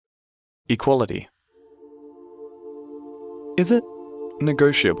Equality. Is it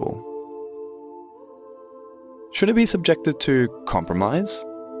negotiable? Should it be subjected to compromise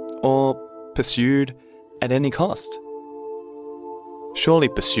or pursued at any cost? Surely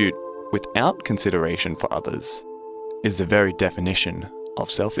pursuit without consideration for others is the very definition of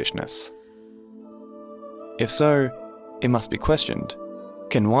selfishness. If so, it must be questioned.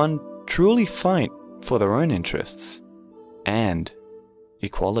 Can one truly fight for their own interests and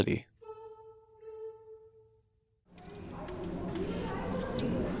equality?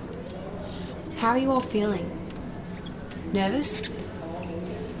 How are you all feeling? Nervous?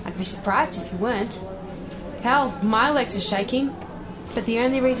 I'd be surprised if you weren't. Hell, my legs are shaking. But the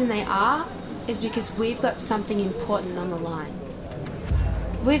only reason they are is because we've got something important on the line.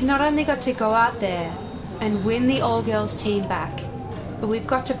 We've not only got to go out there and win the all-girls team back, but we've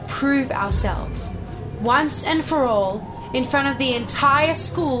got to prove ourselves, once and for all, in front of the entire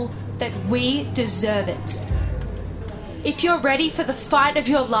school that we deserve it. If you're ready for the fight of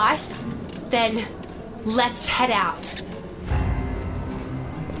your life, then let's head out.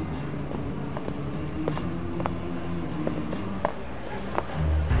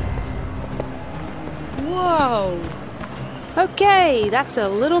 Whoa! Okay, that's a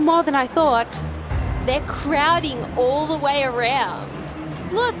little more than I thought. They're crowding all the way around.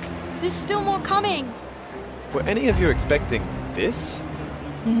 Look, there's still more coming. Were any of you expecting this?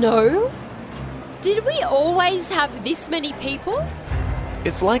 No? Did we always have this many people?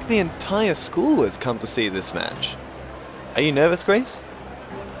 It's like the entire school has come to see this match. Are you nervous, Grace?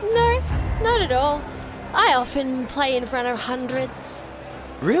 No, not at all. I often play in front of hundreds.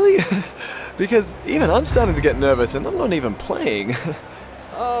 Really? Because even I'm starting to get nervous and I'm not even playing.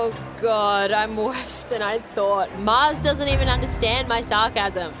 Oh God, I'm worse than I thought. Mars doesn't even understand my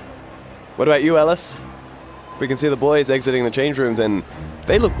sarcasm. What about you, Alice? We can see the boys exiting the change rooms and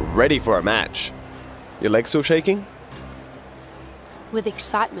they look ready for a match. Your legs still shaking? With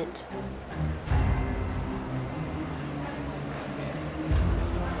excitement.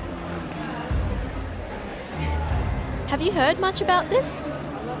 Have you heard much about this?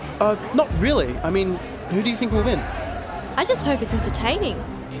 Not really. I mean, who do you think will win? I just hope it's entertaining.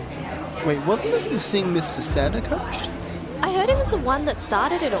 Wait, wasn't this the thing Mr. Santa coached? I heard he was the one that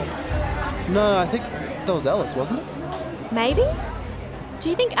started it all. No, I think that was Alice, wasn't it? Maybe? Do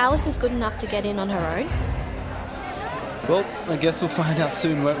you think Alice is good enough to get in on her own? Well, I guess we'll find out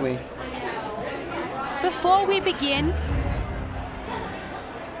soon, won't we? Before we begin,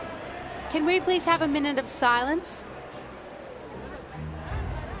 can we please have a minute of silence?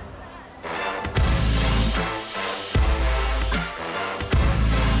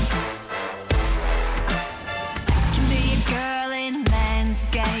 Can be a girl in a man's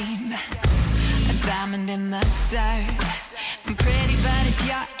game, a diamond in the dirt. I'm pretty, but if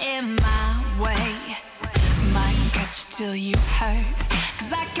you're in my way, might cut you till you hurt.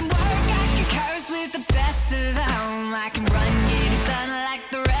 'Cause I can work, I can curse with the best of them. I can run, get it done like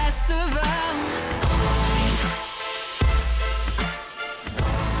the rest of them.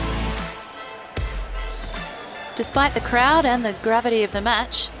 Despite the crowd and the gravity of the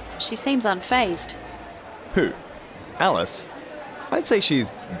match, she seems unfazed. Who? Alice? I'd say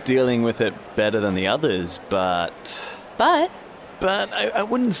she's dealing with it better than the others, but I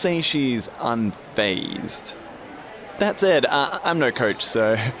wouldn't say she's unfazed. That said, I'm no coach,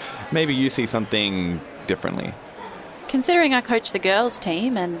 so maybe you see something differently. Considering I coach the girls'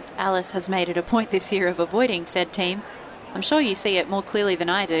 team, and Alice has made it a point this year of avoiding said team, I'm sure you see it more clearly than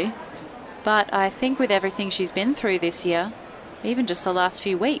I do. But I think with everything she's been through this year, even just the last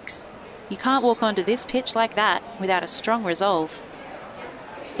few weeks, you can't walk onto this pitch like that without a strong resolve.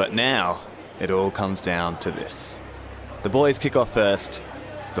 But now, it all comes down to this. The boys kick off first,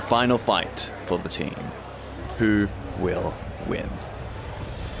 the final fight for the team. Who will win?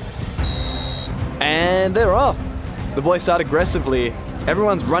 And they're off! The boys start aggressively.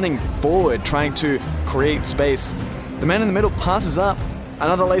 Everyone's running forward, trying to create space. The man in the middle passes up.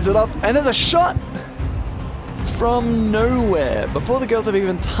 Another lays it off, and there's a shot! From nowhere, before the girls have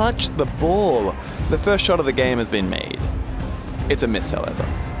even touched the ball. The first shot of the game has been made. It's a miss, however.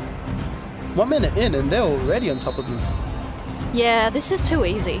 1 minute in and they're already on top of me. Yeah, this is too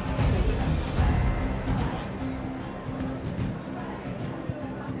easy.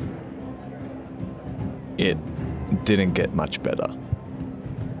 It didn't get much better.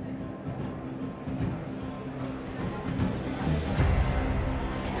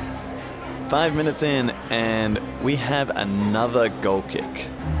 Five minutes in, and we have another goal kick.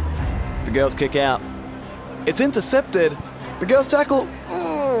 The girls kick out. It's intercepted. The girls tackle.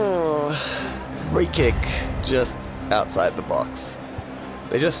 Free kick just outside the box.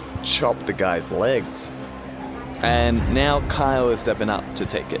 They just chopped the guy's legs. And now Kyle is stepping up to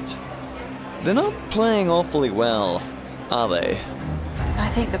take it. They're not playing awfully well, are they? I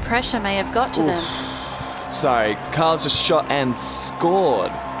think the pressure may have got to them. Sorry, Kyle's just shot and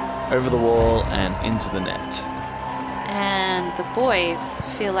scored over the wall and into the net. And the boys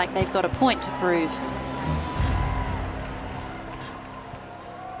feel like they've got a point to prove.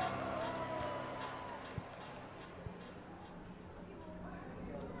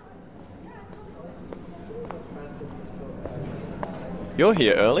 You're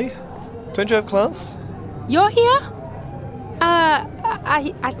here early? Don't you have class? You're here?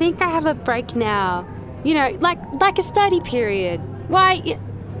 I think I have a break now. You know, like a study period. Why,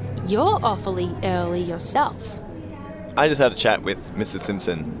 you're awfully early yourself. I just had a chat with Mrs.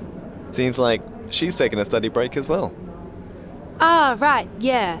 Simpson. Seems like she's taking a study break as well. Ah, right,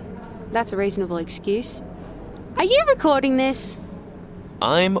 yeah. That's a reasonable excuse. Are you recording this?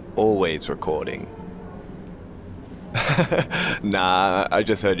 I'm always recording. Nah, I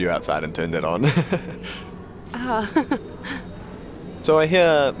just heard you outside and turned it on. So I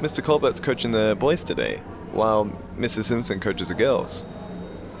hear Mr. Colbert's coaching the boys today, while Mrs. Simpson coaches the girls.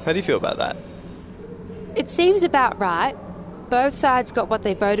 How do you feel about that? It seems about right. Both sides got what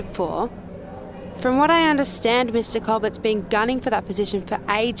they voted for. From what I understand, Mr. Colbert's been gunning for that position for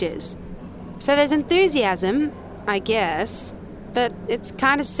ages. So there's enthusiasm, I guess, but it's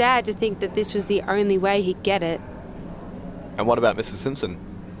kind of sad to think that this was the only way he'd get it. And what about Mrs. Simpson?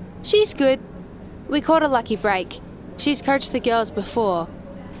 She's good. We caught a lucky break. She's coached the girls before.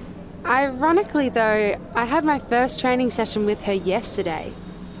 Ironically, though, I had my first training session with her yesterday.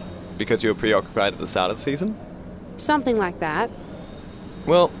 Because you were preoccupied at the start of the season? Something like that.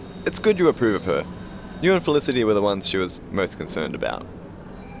 Well, it's good you approve of her. You and Felicity were the ones she was most concerned about.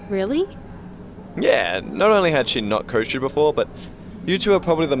 Really? Yeah, not only had she not coached you before, but you two are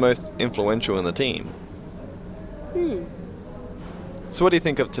probably the most influential in the team. So what do you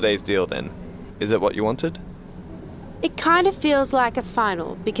think of today's deal then? Is it what you wanted? It kind of feels like a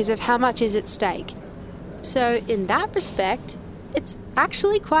final because of how much is at stake. So in that respect, it's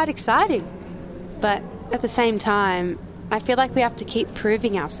actually quite exciting. But at the same time, I feel like we have to keep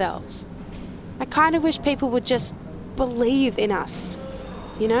proving ourselves. I kind of wish people would just believe in us,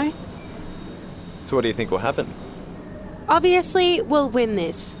 you know? So what do you think will happen? Obviously, we'll win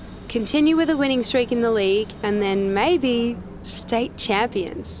this, continue with a winning streak in the league, and then maybe state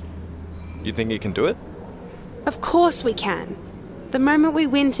champions. You think you can do it? Of course we can. The moment we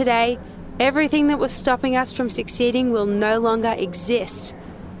win today, everything that was stopping us from succeeding will no longer exist.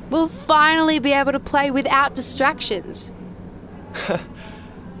 We'll finally be able to play without distractions.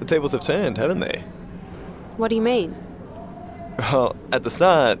 The tables have turned, haven't they? What do you mean? Well, at the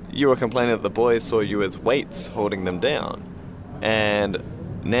start, you were complaining that the boys saw you as weights holding them down. And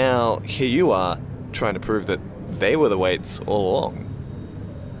now, here you are, trying to prove that they were the weights all along.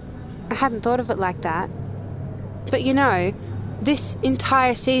 I hadn't thought of it like that. But you know, this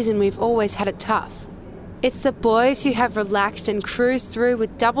entire season we've always had it tough. It's the boys who have relaxed and cruised through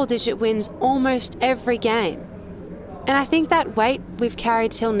with double-digit wins almost every game. And I think that weight we've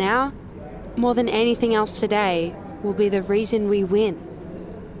carried till now, more than anything else today, will be the reason we win.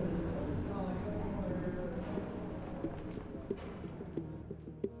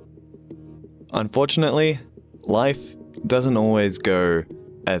 Unfortunately, life doesn't always go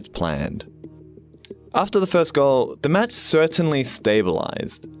as planned. After the first goal, the match certainly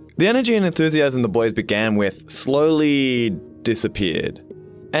stabilized. The energy and enthusiasm the boys began with slowly disappeared.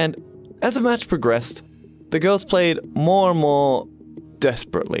 And as the match progressed, the girls played more and more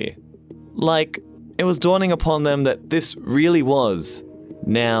desperately. Like it was dawning upon them that this really was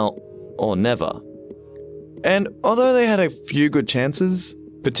now or never. And although they had a few good chances,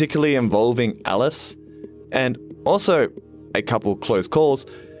 particularly involving Alice, and also a couple close calls,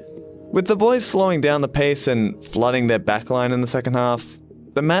 with the boys slowing down the pace and flooding their backline in the second half,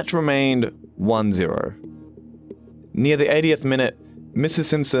 the match remained 1-0. Near the 80th minute, Mrs.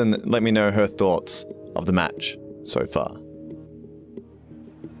 Simpson let me know her thoughts of the match so far.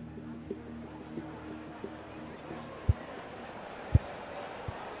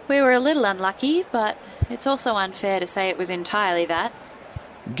 We were a little unlucky, but it's also unfair to say it was entirely that.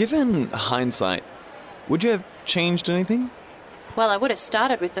 Given hindsight, would you have changed anything? Well, I would have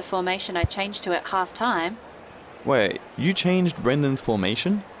started with the formation I changed to at half-time. Wait, you changed Brendan's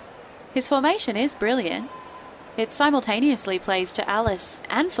formation? His formation is brilliant. It simultaneously plays to Alice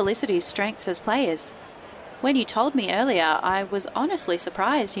and Felicity's strengths as players. When you told me earlier, I was honestly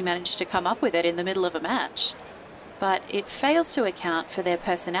surprised he managed to come up with it in the middle of a match. But it fails to account for their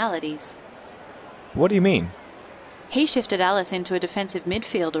personalities. What do you mean? He shifted Alice into a defensive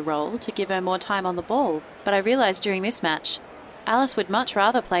midfielder role to give her more time on the ball, but I realised during this match, Alice would much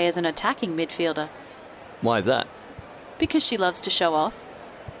rather play as an attacking midfielder. Why is that? Because she loves to show off.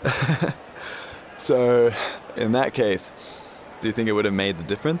 So, in that case, do you think it would have made the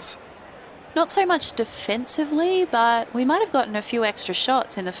difference? Not so much defensively, but we might have gotten a few extra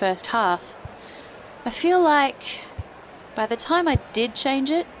shots in the first half. I feel like by the time I did change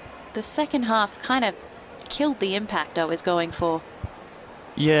it, the second half kind of killed the impact I was going for.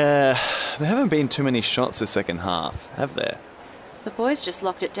 Yeah, there haven't been too many shots this second half, have there? The boys just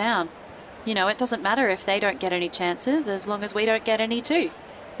locked it down. You know, it doesn't matter if they don't get any chances as long as we don't get any too.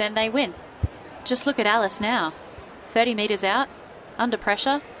 Then they win. Just look at Alice now. 30 metres out, under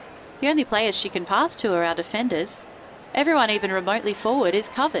pressure. The only players she can pass to are our defenders. Everyone even remotely forward is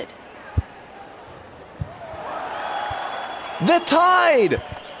covered. They're tied!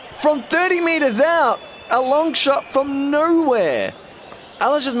 From 30 metres out, a long shot from nowhere.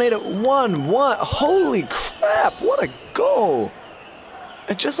 Alice just made it 1-1. Holy crap, what a goal!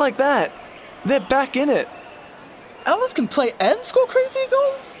 And just like that, they're back in it. Alice can play and score crazy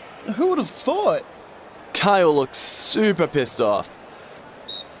goals? Who would have thought? Kyle looks super pissed off.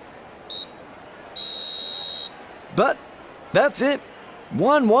 But that's it.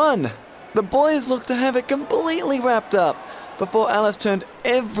 1-1. The boys look to have it completely wrapped up before Alice turned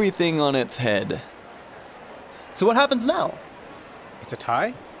everything on its head. So what happens now? It's a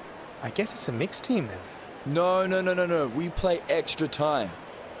tie? I guess it's a mixed team then. No. We play extra time.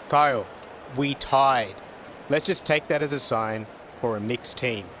 Kyle, we tied. Let's just take that as a sign for a mixed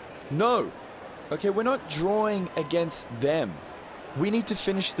team. No. Okay, we're not drawing against them. We need to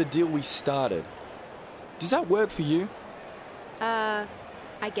finish the deal we started. Does that work for you? I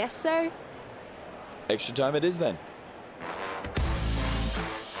guess so. Extra time it is then.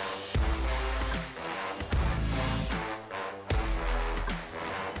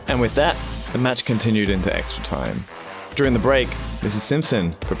 And with that, the match continued into extra time. During the break, Mrs.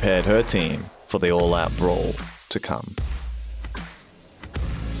 Simpson prepared her team for the all-out brawl to come.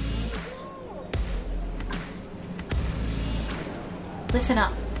 Listen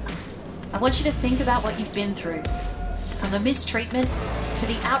up. I want you to think about what you've been through. From the mistreatment to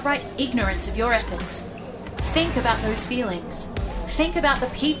the outright ignorance of your efforts. Think about those feelings. Think about the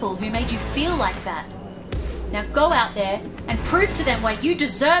people who made you feel like that. Now go out there and prove to them why you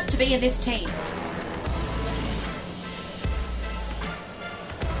deserve to be in this team.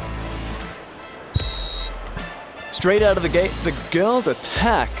 Straight out of the gate, the girls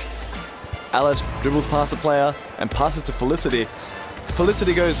attack. Alice dribbles past the player and passes to Felicity.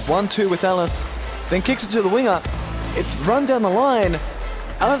 Felicity goes 1-2 with Alice, then kicks it to the winger. It's run down the line.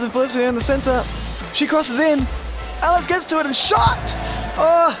 Alice and Felicity in the centre. She crosses in. Alice gets to it and shot!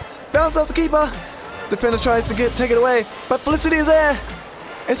 Oh, bounced off the keeper. Defender tries to take it away, but Felicity is there.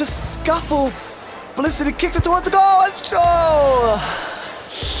 It's a scuffle. Felicity kicks it towards the goal.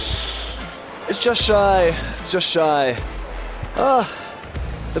 It's just shy. It's just shy.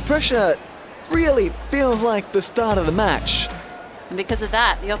 The pressure really feels like the start of the match. And because of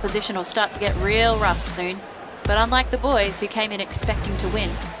that, the opposition will start to get real rough soon. But unlike the boys who came in expecting to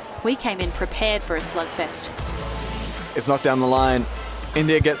win, we came in prepared for a slugfest. It's knocked down the line.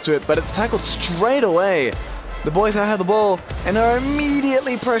 India gets to it, but it's tackled straight away. The boys now have the ball and are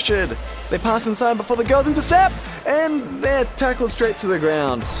immediately pressured. They pass inside before the girls intercept, and they're tackled straight to the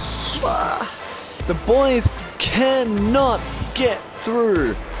ground. The boys cannot get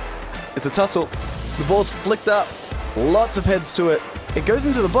through. It's a tussle. The ball's flicked up. Lots of heads to it. It goes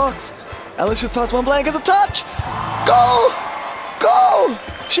into the box. Alice just past one player, gets a touch. Goal! Goal!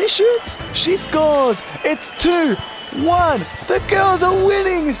 She shoots. She scores. It's 2-1. The girls are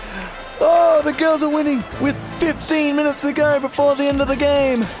winning. Oh, the girls are winning with 15 minutes to go before the end of the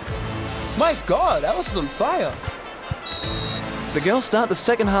game. My God, Alice is on fire. The girls start the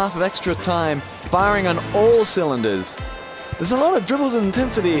second half of extra time, firing on all cylinders. There's a lot of dribbles and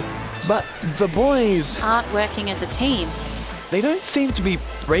intensity, but the boys aren't working as a team. They don't seem to be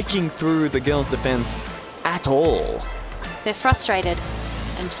breaking through the girls' defense at all. They're frustrated,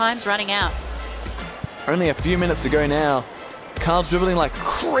 and time's running out. Only a few minutes to go now. Carl's dribbling like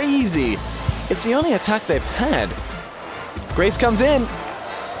crazy. It's the only attack they've had. Grace comes in.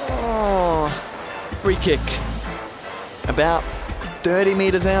 Oh, free kick. About 30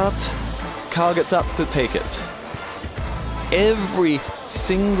 meters out, Carl gets up to take it. Every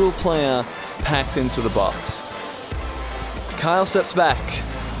single player packs into the box. Kyle steps back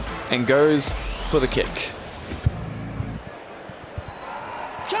and goes for the kick.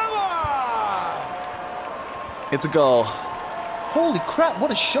 Come on! It's a goal. Holy crap,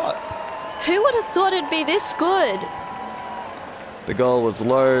 what a shot. Who would have thought it'd be this good? The goal was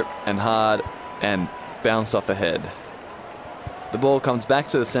low and hard and bounced off ahead. The ball comes back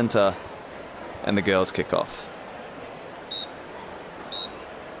to the center and the girls kick off.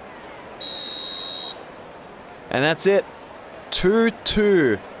 And that's it.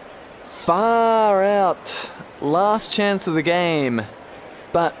 2-2. Far out. Last chance of the game.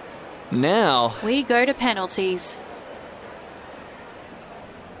 But now... We go to penalties.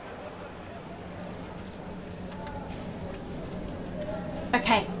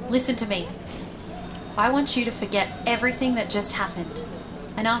 Okay, listen to me. I want you to forget everything that just happened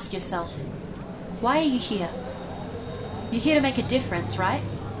and ask yourself, why are you here? You're here to make a difference, right?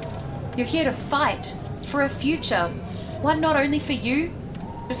 You're here to fight for a future, one not only for you,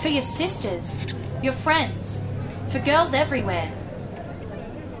 but for your sisters, your friends, for girls everywhere.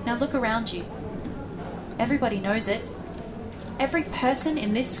 Now look around you. Everybody knows it. Every person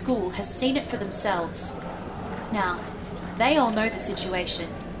in this school has seen it for themselves. Now, they all know the situation,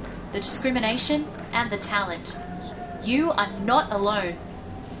 the discrimination and the talent. You are not alone.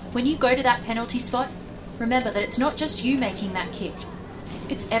 When you go to that penalty spot, remember that it's not just you making that kick.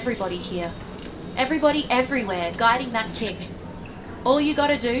 It's everybody here. Everybody everywhere guiding that kick. All you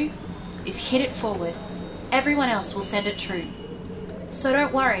gotta do is hit it forward. Everyone else will send it true. So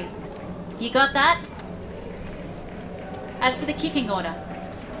don't worry. You got that? As for the kicking order,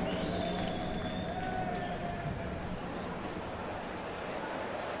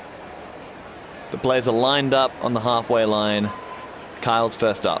 The players are lined up on the halfway line. Kyle's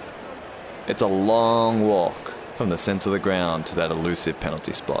first up. It's a long walk from the centre of the ground to that elusive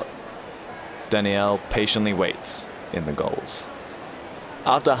penalty spot. Danielle patiently waits in the goals.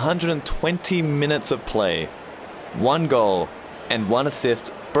 After 120 minutes of play, 1 goal and 1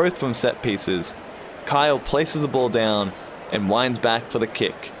 assist, both from set pieces, Kyle places the ball down and winds back for the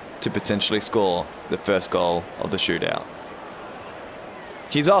kick to potentially score the first goal of the shootout.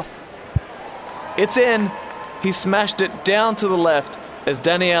 He's off. It's in. He smashed it down to the left as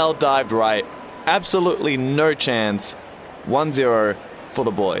Danielle dived right. Absolutely no chance. 1-0 for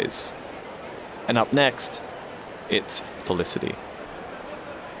the boys. And up next, it's Felicity.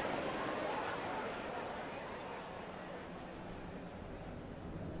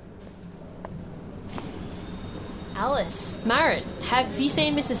 Alice, Marin, have you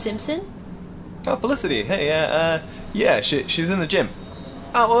seen Mrs. Simpson? Oh, Felicity. Hey, yeah, she's in the gym.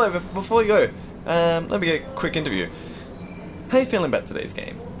 Oh, well, before you go, let me get a quick interview. How are you feeling about today's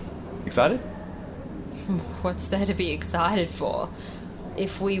game? Excited? What's there to be excited for?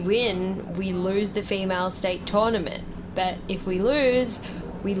 If we win, we lose the female state tournament. But if we lose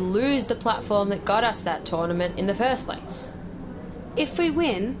the platform that got us that tournament in the first place. If we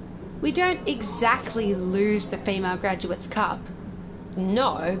win, we don't exactly lose the Female Graduates Cup.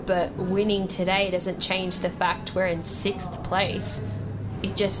 No, but winning today doesn't change the fact we're in 6th place.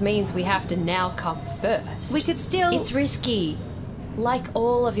 It just means we have to now come first. We could still... It's risky. Like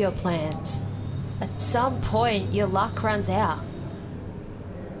all of your plans. At some point, your luck runs out.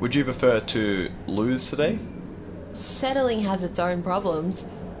 Would you prefer to lose today? Settling has its own problems.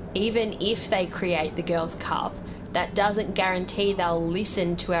 Even if they create the Girls' Cup, that doesn't guarantee they'll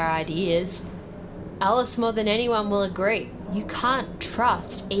listen to our ideas. Alice more than anyone will agree. You can't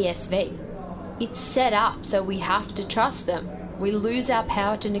trust ESV. It's set up so we have to trust them. We lose our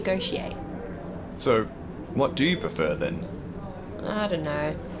power to negotiate. So, what do you prefer then? I don't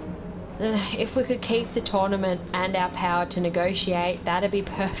know. If we could keep the tournament and our power to negotiate, that'd be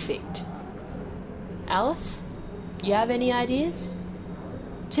perfect. Alice, you have any ideas?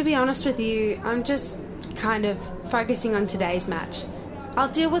 To be honest with you, I'm just kind of focusing on today's match. I'll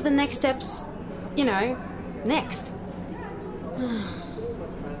deal with the next steps, next.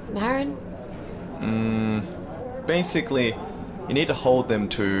 Marin? Basically, you need to hold them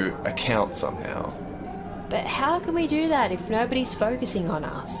to account somehow. But how can we do that if nobody's focusing on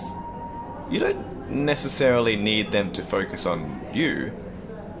us? You don't necessarily need them to focus on you.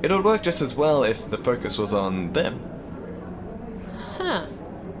 It would work just as well if the focus was on them. Huh.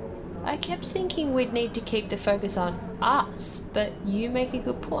 I kept thinking we'd need to keep the focus on us, but you make a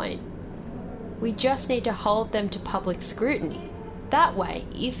good point. We just need to hold them to public scrutiny. That way,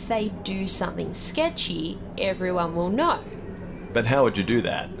 if they do something sketchy, everyone will know. But how would you do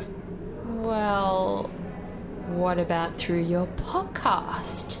that? Well, what about through your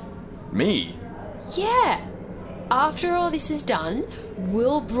podcast? Me? Yeah. After all this is done,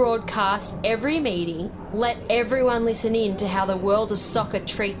 we'll broadcast every meeting, let everyone listen in to how the world of soccer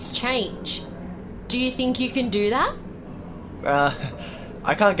treats change. Do you think you can do that?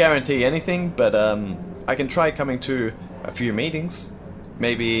 I can't guarantee anything, but I can try coming to a few meetings.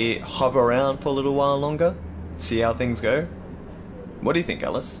 Maybe hover around for a little while longer, see how things go. What do you think,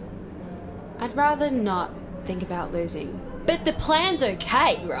 Alice? I'd rather not think about losing. But the plan's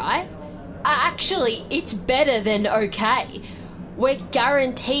okay, right? Actually, it's better than okay. We're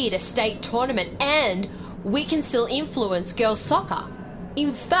guaranteed a state tournament and we can still influence girls' soccer.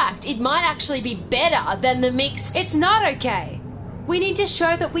 In fact, it might actually be better than the mixed... It's not okay. We need to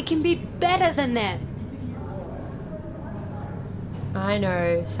show that we can be better than them. I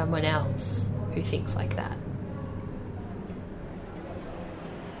know someone else who thinks like that.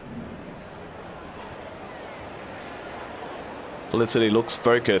 Felicity looks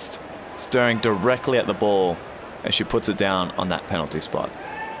focused, staring directly at the ball as she puts it down on that penalty spot.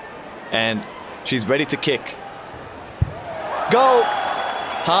 And she's ready to kick. Goal!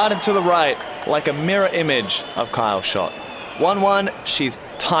 Hard and to the right, like a mirror image of Kyle's shot. 1-1, she's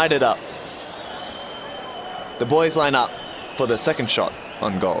tied it up. The boys line up for the second shot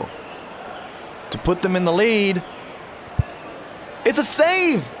on goal. To put them in the lead, it's a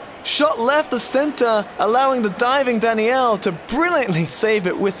save! Shot left of centre, allowing the diving Danielle to brilliantly save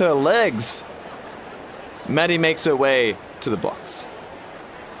it with her legs. Maddie makes her way to the box.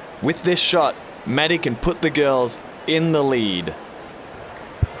 With this shot, Maddie can put the girls in the lead.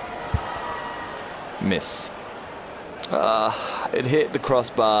 Miss. It hit the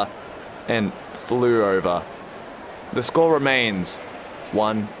crossbar and flew over. The score remains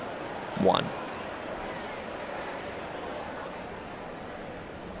 1-1.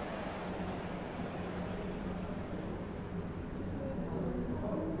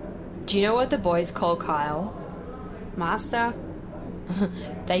 Do you know what the boys call Kyle? Master?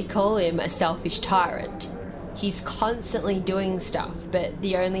 They call him a selfish tyrant. He's constantly doing stuff, but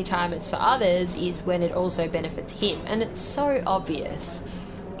the only time it's for others is when it also benefits him, and it's so obvious.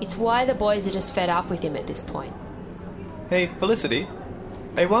 It's why the boys are just fed up with him at this point. Hey, Felicity.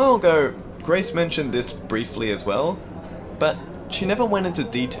 A while ago, Grace mentioned this briefly as well, but she never went into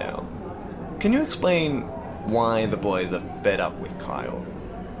detail. Can you explain why the boys are fed up with Kyle?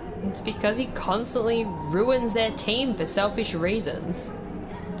 It's because he constantly ruins their team for selfish reasons.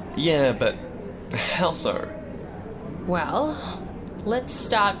 Yeah, but how so? Well, let's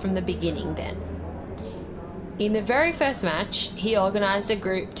start from the beginning then. In the very first match, he organised a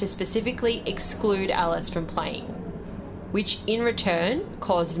group to specifically exclude Alice from playing, which in return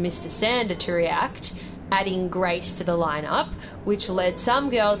caused Mr. Sander to react, adding Grace to the lineup, which led some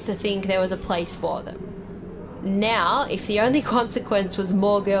girls to think there was a place for them. Now, if the only consequence was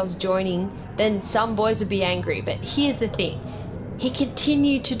more girls joining, then some boys would be angry, but here's the thing. He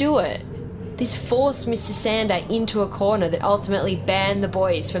continued to do it. This forced Mr. Sander into a corner that ultimately banned the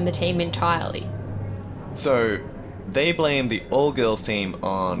boys from the team entirely. So, they blame the all-girls team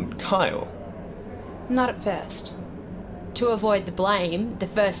on Kyle? Not at first. To avoid the blame, the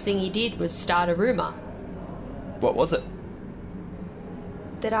first thing he did was start a rumour. What was it?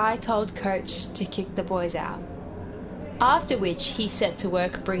 That I told Coach to kick the boys out. After which, he set to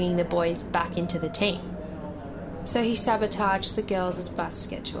work bringing the boys back into the team. So he sabotaged the girls' bus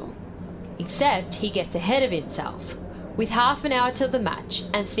schedule. Except he gets ahead of himself. With half an hour till the match,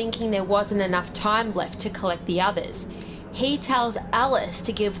 and thinking there wasn't enough time left to collect the others, he tells Alice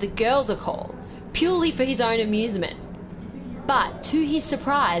to give the girls a call, purely for his own amusement. But, to his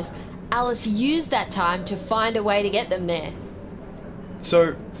surprise, Alice used that time to find a way to get them there.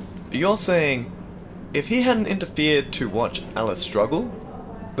 So, you're saying, if he hadn't interfered to watch Alice struggle,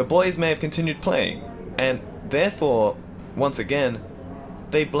 the boys may have continued playing, and therefore, once again,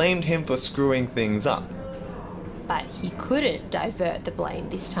 they blamed him for screwing things up. But he couldn't divert the blame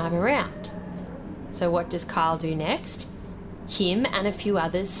this time around. So what does Kyle do next? Him and a few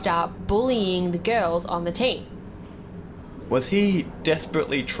others start bullying the girls on the team. Was he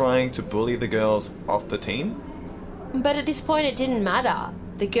desperately trying to bully the girls off the team? But at this point it didn't matter.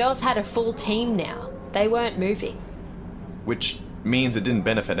 The girls had a full team now. They weren't moving. Which means it didn't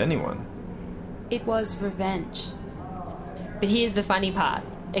benefit anyone. It was revenge. But here's the funny part.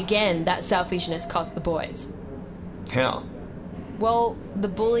 Again, that selfishness cost the boys. How? Well, the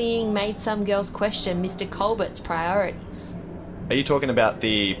bullying made some girls question Mr. Colbert's priorities. Are you talking about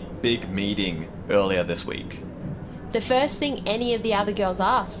the big meeting earlier this week? The first thing any of the other girls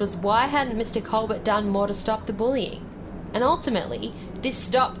asked was why hadn't Mr. Colbert done more to stop the bullying? And ultimately, this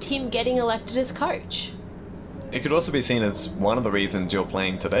stopped him getting elected as coach. It could also be seen as one of the reasons you're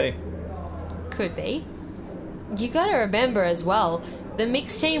playing today. Could be. You gotta remember as well, the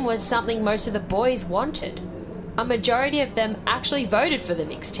mixed team was something most of the boys wanted. A majority of them actually voted for the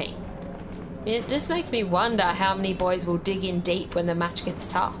mixed team. It just makes me wonder how many boys will dig in deep when the match gets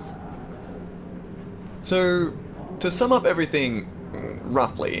tough. So, to sum up everything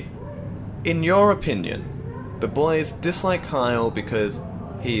roughly, in your opinion, The boys dislike Kyle because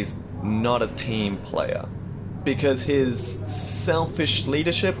he's not a team player. Because his selfish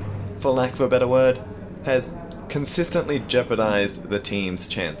leadership, for lack of a better word, has consistently jeopardized the team's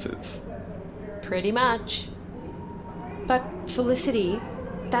chances. Pretty much. But Felicity,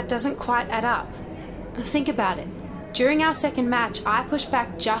 that doesn't quite add up. Think about it. During our second match, I pushed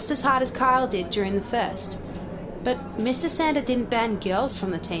back just as hard as Kyle did during the first. But Mr. Sander didn't ban girls from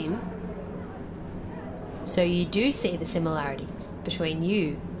the team. So you do see the similarities between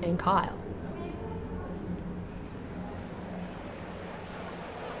you and Kyle.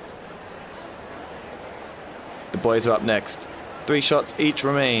 The boys are up next. 3 shots each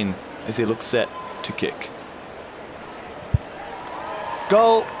remain as he looks set to kick.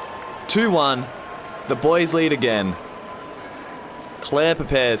 Goal! 2-1. The boys lead again. Claire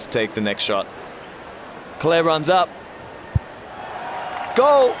prepares to take the next shot. Claire runs up.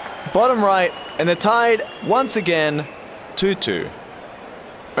 Goal! Bottom right, and they're tied once again, 2-2.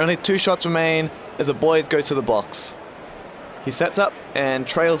 Only 2 shots remain as the boys go to the box. He sets up and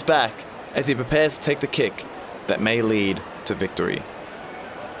trails back as he prepares to take the kick that may lead to victory.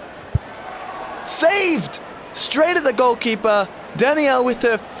 Saved! Straight at the goalkeeper. Danielle, with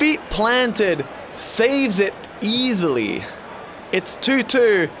her feet planted, saves it easily. It's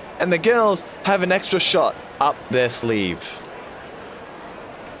 2-2, and the girls have an extra shot up their sleeve.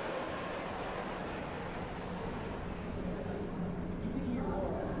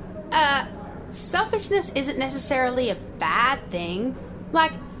 Selfishness isn't necessarily a bad thing.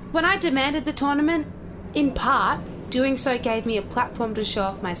 Like, when I demanded the tournament, in part, doing so gave me a platform to show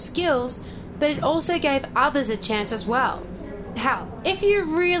off my skills, but it also gave others a chance as well. Hell, if you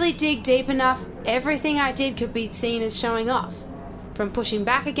really dig deep enough, everything I did could be seen as showing off. From pushing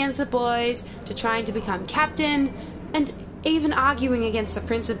back against the boys, to trying to become captain, and even arguing against the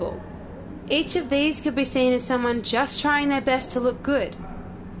principal. Each of these could be seen as someone just trying their best to look good,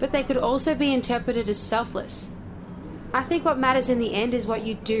 but they could also be interpreted as selfless. I think what matters in the end is what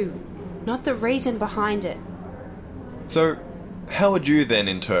you do, not the reason behind it. So, how would you then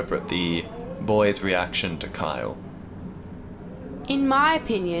interpret the boys' reaction to Kyle? In my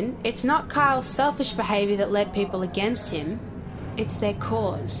opinion, it's not Kyle's selfish behaviour that led people against him, it's their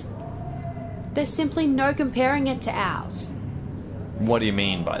cause. There's simply no comparing it to ours. What do you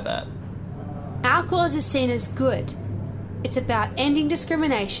mean by that? Our cause is seen as good. It's about ending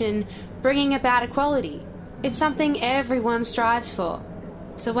discrimination, bringing about equality. It's something everyone strives for.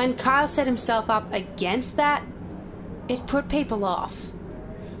 So when Kyle set himself up against that, it put people off.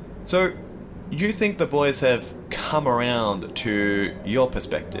 So, you think the boys have come around to your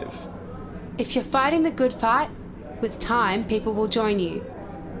perspective? If you're fighting the good fight, with time, people will join you.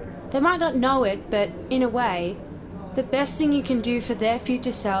 They might not know it, but in a way, the best thing you can do for their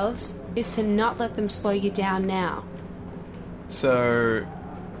future selves is to not let them slow you down now. So,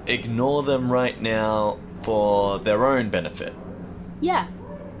 ignore them right now for their own benefit? Yeah.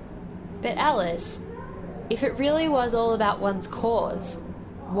 But Alice, if it really was all about one's cause,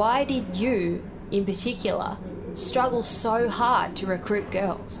 why did you, in particular, struggle so hard to recruit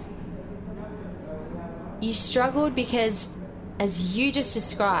girls? You struggled because, as you just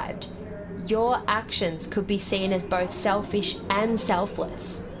described, your actions could be seen as both selfish and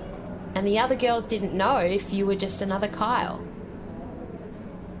selfless. And the other girls didn't know if you were just another Kyle.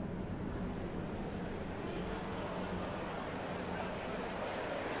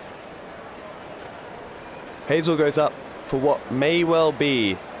 Hazel goes up for what may well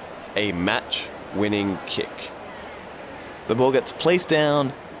be a match-winning kick. The ball gets placed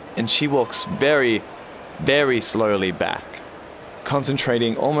down and she walks very, very slowly back,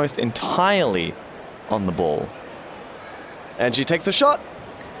 concentrating almost entirely on the ball. And she takes a shot.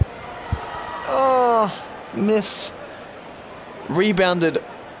 Oh, miss. Rebounded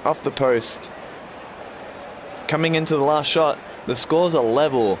off the post. Coming into the last shot, the scores are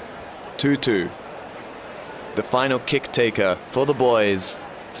level, 2-2. The final kick taker for the boys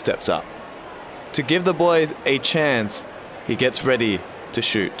steps up. To give the boys a chance, he gets ready to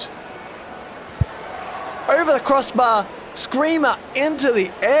shoot. Over the crossbar, screamer into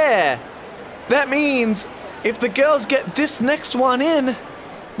the air. That means if the girls get this next one in,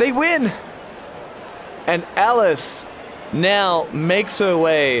 they win. And Alice now makes her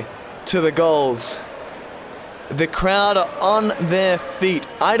way to the goals. The crowd are on their feet.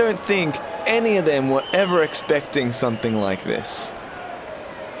 I don't think any of them were ever expecting something like this.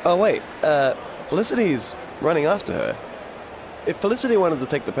 Oh wait, Felicity's running after her. If Felicity wanted to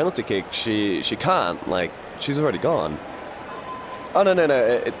take the penalty kick, she can't, like, she's already gone. Oh no,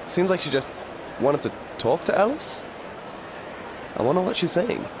 it seems like she just wanted to talk to Alice. I wonder what she's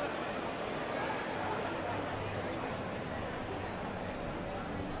saying.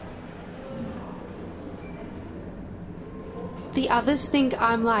 the others think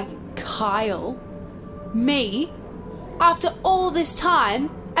I'm like Kyle? Me? After all this time,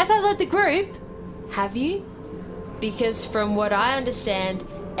 as I led the group? Have you? Because from what I understand,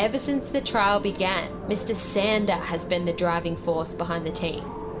 ever since the trial began, Mr. Sander has been the driving force behind the team.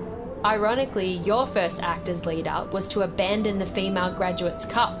 Ironically, your first act as leader was to abandon the Female Graduates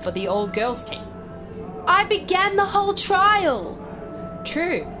Cup for the all-girls team. I began the whole trial!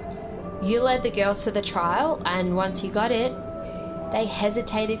 True. You led the girls to the trial, and once you got it, they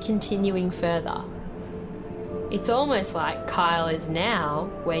hesitated continuing further. It's almost like Kyle is now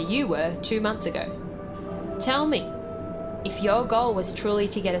where you were 2 months ago. Tell me, if your goal was truly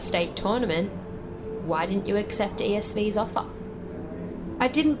to get a state tournament, why didn't you accept ESV's offer? I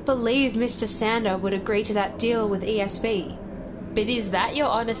didn't believe Mr. Sander would agree to that deal with ESV. But is that your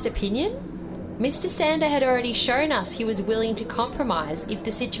honest opinion? Mr. Sander had already shown us he was willing to compromise if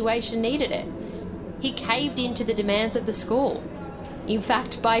the situation needed it. He caved into the demands of the school. In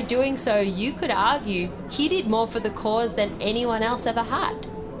fact, by doing so, you could argue he did more for the cause than anyone else ever had.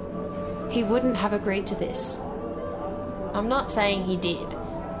 He wouldn't have agreed to this. I'm not saying he did.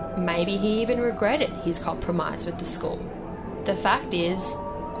 Maybe he even regretted his compromise with the school. The fact is,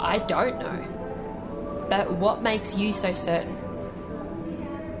 I don't know. But what makes you so certain?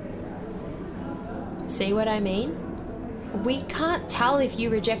 See what I mean? We can't tell if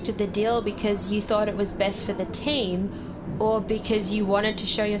you rejected the deal because you thought it was best for the team or because you wanted to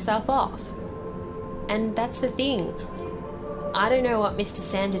show yourself off. And that's the thing. I don't know what Mr.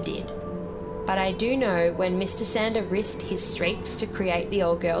 Sander did, but I do know when Mr. Sander risked his streaks to create the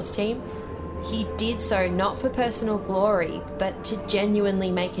all-girls team, he did so not for personal glory, but to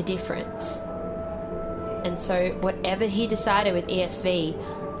genuinely make a difference. And so whatever he decided with ESV,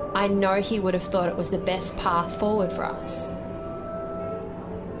 I know he would have thought it was the best path forward for us.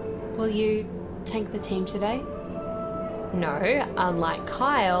 Will you tank the team today? No, unlike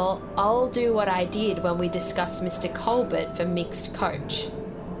Kyle, I'll do what I did when we discussed Mr. Colbert for mixed coach.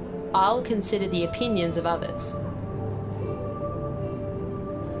 I'll consider the opinions of others.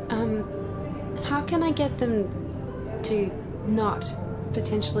 How can I get them to not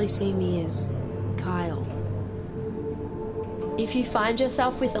potentially see me as Kyle? If you find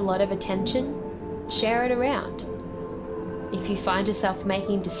yourself with a lot of attention, share it around. If you find yourself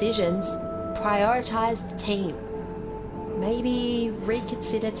making decisions, prioritize the team. Maybe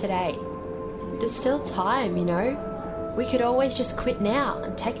reconsider today. There's still time, you know. We could always just quit now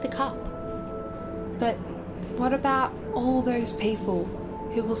and take the cup. But what about all those people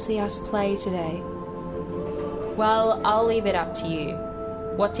who will see us play today? Well, I'll leave it up to you.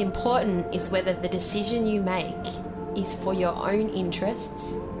 What's important is whether the decision you make is for your own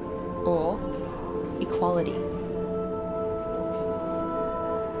interests or equality.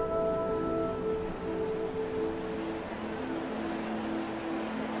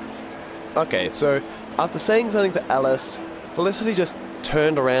 Okay, so after saying something to Alice, Felicity just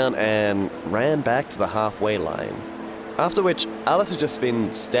turned around and ran back to the halfway line. After which, Alice had just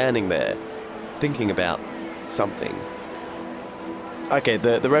been standing there, thinking about something. Okay,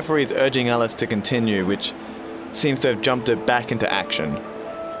 the referee is urging Alice to continue, which seems to have jumped her back into action.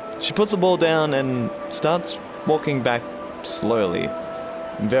 She puts the ball down and starts walking back slowly,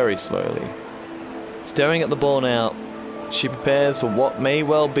 very slowly. Staring at the ball now, she prepares for what may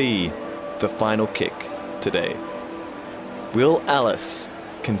well be the final kick today. Will Alice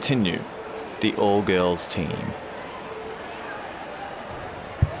continue the all-girls team?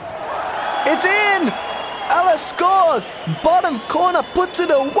 It's in! Alice scores! Bottom corner puts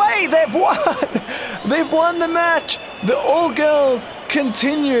it away! They've won! They've won the match! The all-girls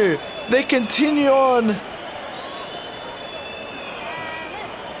continue! They continue on!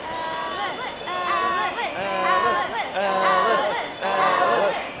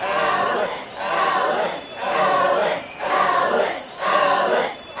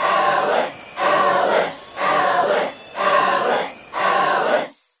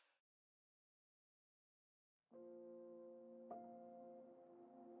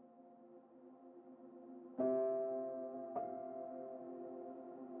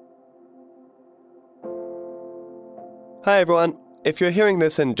 Hi everyone, if you're hearing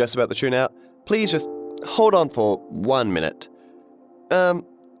this and just about to tune out, please just hold on for 1 minute.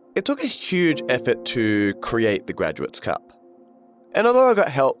 It took a huge effort to create the Graduates Cup. And although I got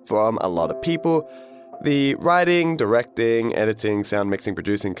help from a lot of people, the writing, directing, editing, sound mixing,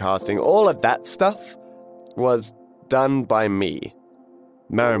 producing, casting, all of that stuff was done by me,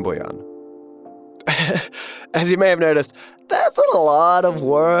 Marin Boyan. As you may have noticed, that's a lot of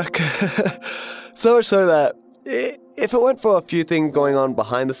work. So much so that if it weren't for a few things going on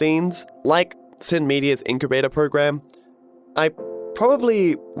behind the scenes, like Sin Media's incubator program, I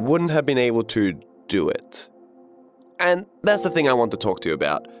probably wouldn't have been able to do it. And that's the thing I want to talk to you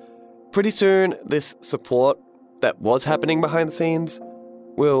about. Pretty soon, this support that was happening behind the scenes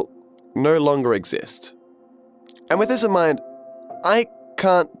will no longer exist. And with this in mind, I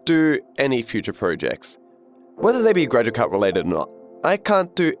can't do any future projects, whether they be Graduate Cup related or not. I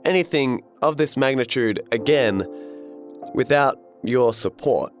can't do anything of this magnitude again without your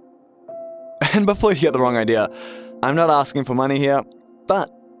support. And before you get the wrong idea, I'm not asking for money here, but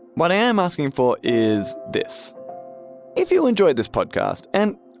what I am asking for is this. If you enjoyed this podcast,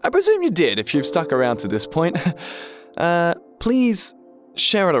 and I presume you did if you've stuck around to this point, please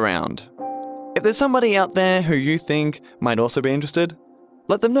share it around. If there's somebody out there who you think might also be interested,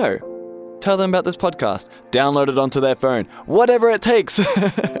 let them know. Tell them about this podcast, download it onto their phone, whatever it takes.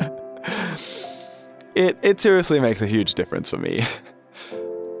 It seriously makes a huge difference for me.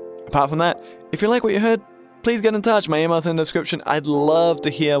 Apart from that, if you like what you heard, please get in touch. My email's in the description. I'd love to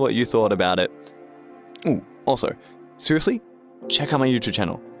hear what you thought about it. Ooh, also, seriously, check out my YouTube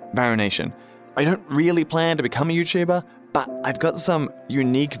channel, Baronation. I don't really plan to become a YouTuber, but I've got some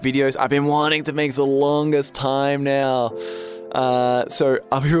unique videos I've been wanting to make the longest time now. So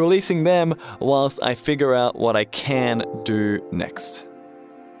I'll be releasing them whilst I figure out what I can do next.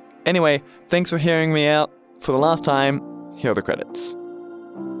 Anyway, thanks for hearing me out. For the last time, here are the credits.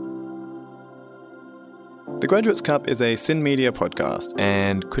 The Graduates Cup is a Sin Media podcast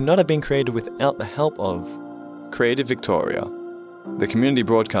and could not have been created without the help of Creative Victoria, the Community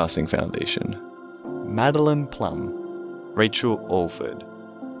Broadcasting Foundation, Madeline Plum, Rachel Alford,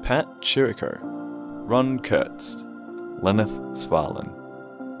 Pat Chirico, Ron Kurtz, Lenneth Svarlin,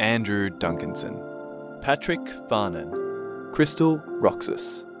 Andrew Duncanson, Patrick Farnan, Crystal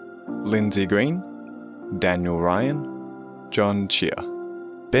Roxas, Lindsay Green, Daniel Ryan, John Cheer,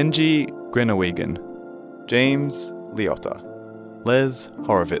 Benji Grenawegan, James Liotta, Les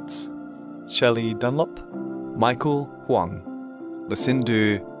Horowitz, Shelley Dunlop, Michael Huang,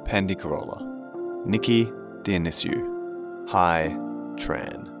 Lucindu Pandikarola, Nikki Dionisiou, Hai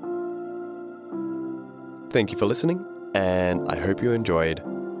Tran. Thank you for listening, and I hope you enjoyed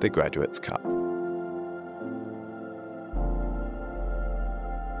the Graduates Cup.